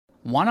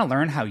Want to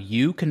learn how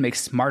you can make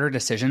smarter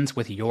decisions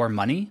with your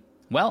money?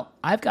 Well,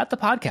 I've got the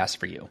podcast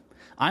for you.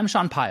 I'm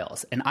Sean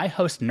Piles, and I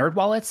host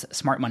NerdWallet's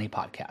Smart Money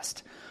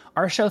Podcast.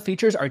 Our show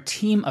features our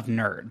team of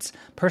nerds,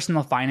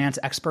 personal finance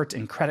experts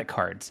in credit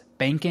cards,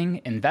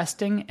 banking,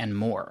 investing, and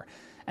more.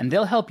 And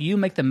they'll help you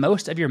make the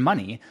most of your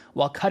money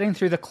while cutting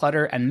through the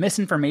clutter and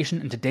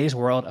misinformation in today's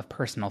world of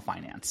personal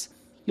finance.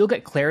 You'll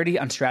get clarity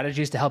on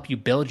strategies to help you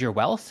build your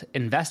wealth,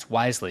 invest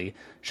wisely,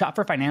 shop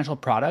for financial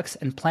products,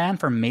 and plan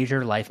for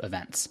major life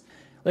events.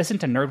 Listen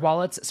to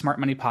NerdWallet's Smart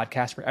Money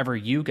Podcast wherever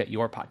you get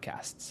your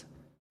podcasts.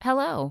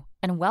 Hello,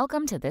 and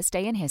welcome to This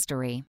Day in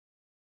History.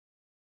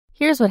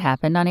 Here's what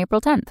happened on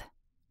April 10th.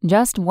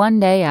 Just one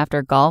day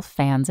after golf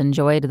fans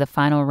enjoyed the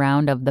final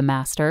round of the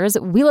Masters,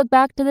 we look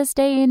back to this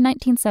day in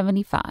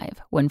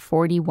 1975, when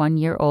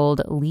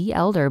 41-year-old Lee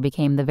Elder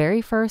became the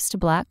very first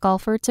black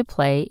golfer to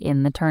play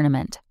in the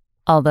tournament.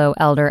 Although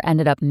Elder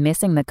ended up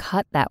missing the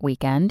cut that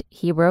weekend,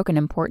 he broke an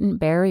important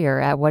barrier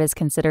at what is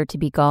considered to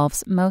be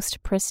golf's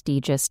most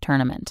prestigious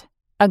tournament.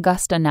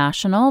 Augusta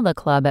National, the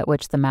club at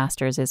which the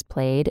Masters is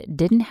played,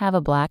 didn't have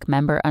a black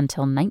member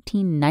until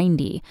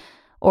 1990,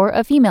 or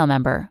a female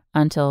member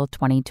until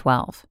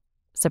 2012.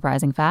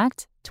 Surprising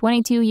fact,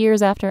 22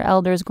 years after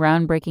Elder's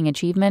groundbreaking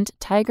achievement,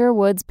 Tiger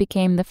Woods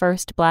became the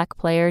first black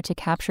player to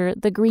capture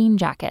the green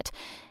jacket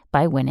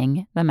by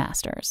winning the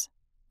Masters.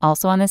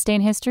 Also on this day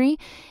in history,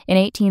 in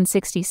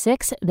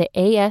 1866, the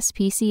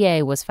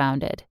ASPCA was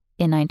founded.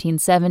 In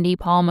 1970,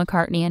 Paul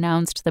McCartney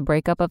announced the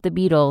breakup of the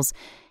Beatles.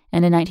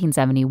 And in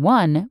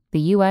 1971, the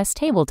U.S.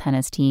 table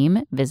tennis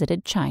team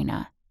visited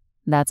China.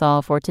 That's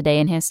all for today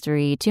in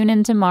history. Tune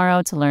in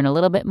tomorrow to learn a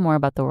little bit more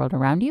about the world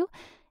around you.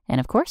 And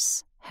of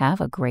course, have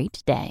a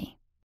great day.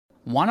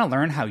 Want to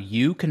learn how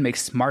you can make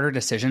smarter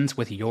decisions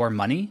with your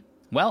money?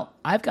 Well,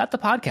 I've got the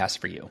podcast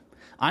for you.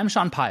 I'm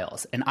Sean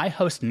Piles, and I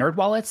host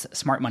NerdWallet's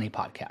Smart Money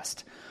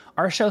Podcast.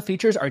 Our show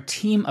features our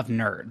team of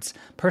nerds,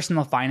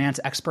 personal finance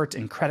experts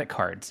in credit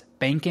cards,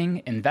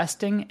 banking,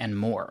 investing, and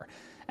more.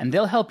 And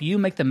they'll help you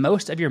make the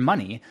most of your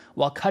money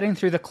while cutting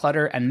through the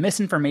clutter and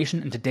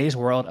misinformation in today's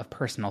world of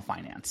personal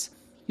finance.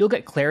 You'll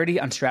get clarity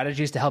on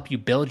strategies to help you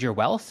build your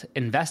wealth,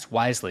 invest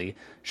wisely,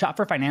 shop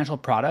for financial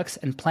products,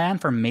 and plan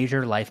for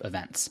major life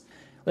events.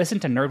 Listen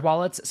to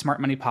NerdWallet's Smart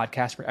Money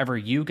Podcast wherever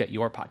you get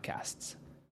your podcasts.